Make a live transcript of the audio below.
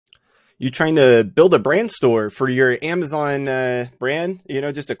You trying to build a brand store for your Amazon brand,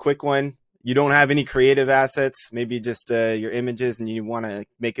 just a quick one. You don't have any creative assets, maybe just your images, and you want to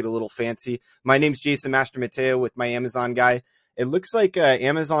make it a little fancy. My name's Jason Master Mateo with My Amazon Guy. It looks like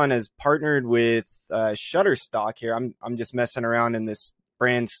Amazon has partnered with Shutterstock here. I'm just messing around in this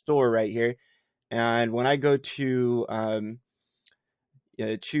brand store right here. And when I go to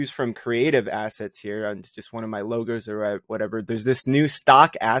choose from creative assets here on just one of my logos or whatever, there's this new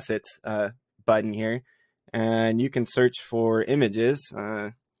stock assets button here, and you can search for images.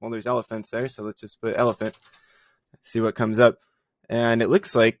 Well, there's elephants there, so let's just put elephant, see what comes up. And it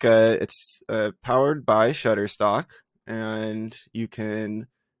looks like it's powered by Shutterstock, and you can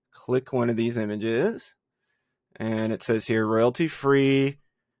click one of these images, and it says here royalty free,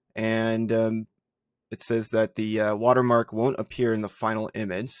 and it says that the watermark won't appear in the final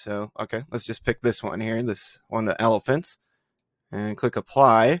image. So, okay, let's just pick this one here, this one, the elephants, and click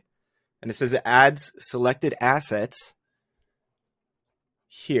apply. And it says it adds selected assets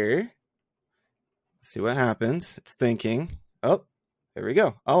here. Let's see what happens. It's thinking. Oh, there we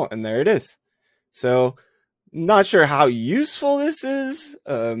go. Oh, and there it is. So, not sure how useful this is,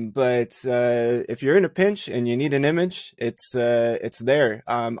 but if you're in a pinch and you need an image, it's there.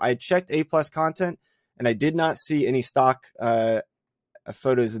 I checked A+ content, and I did not see any stock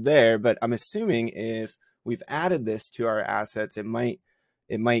photos there, but I'm assuming if we've added this to our assets, it might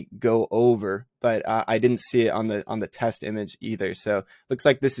go over, but I didn't see it on the test image either. So looks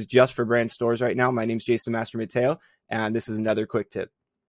like this is just for brand stores right now. My name's Jason Master Mateo, and this is another quick tip.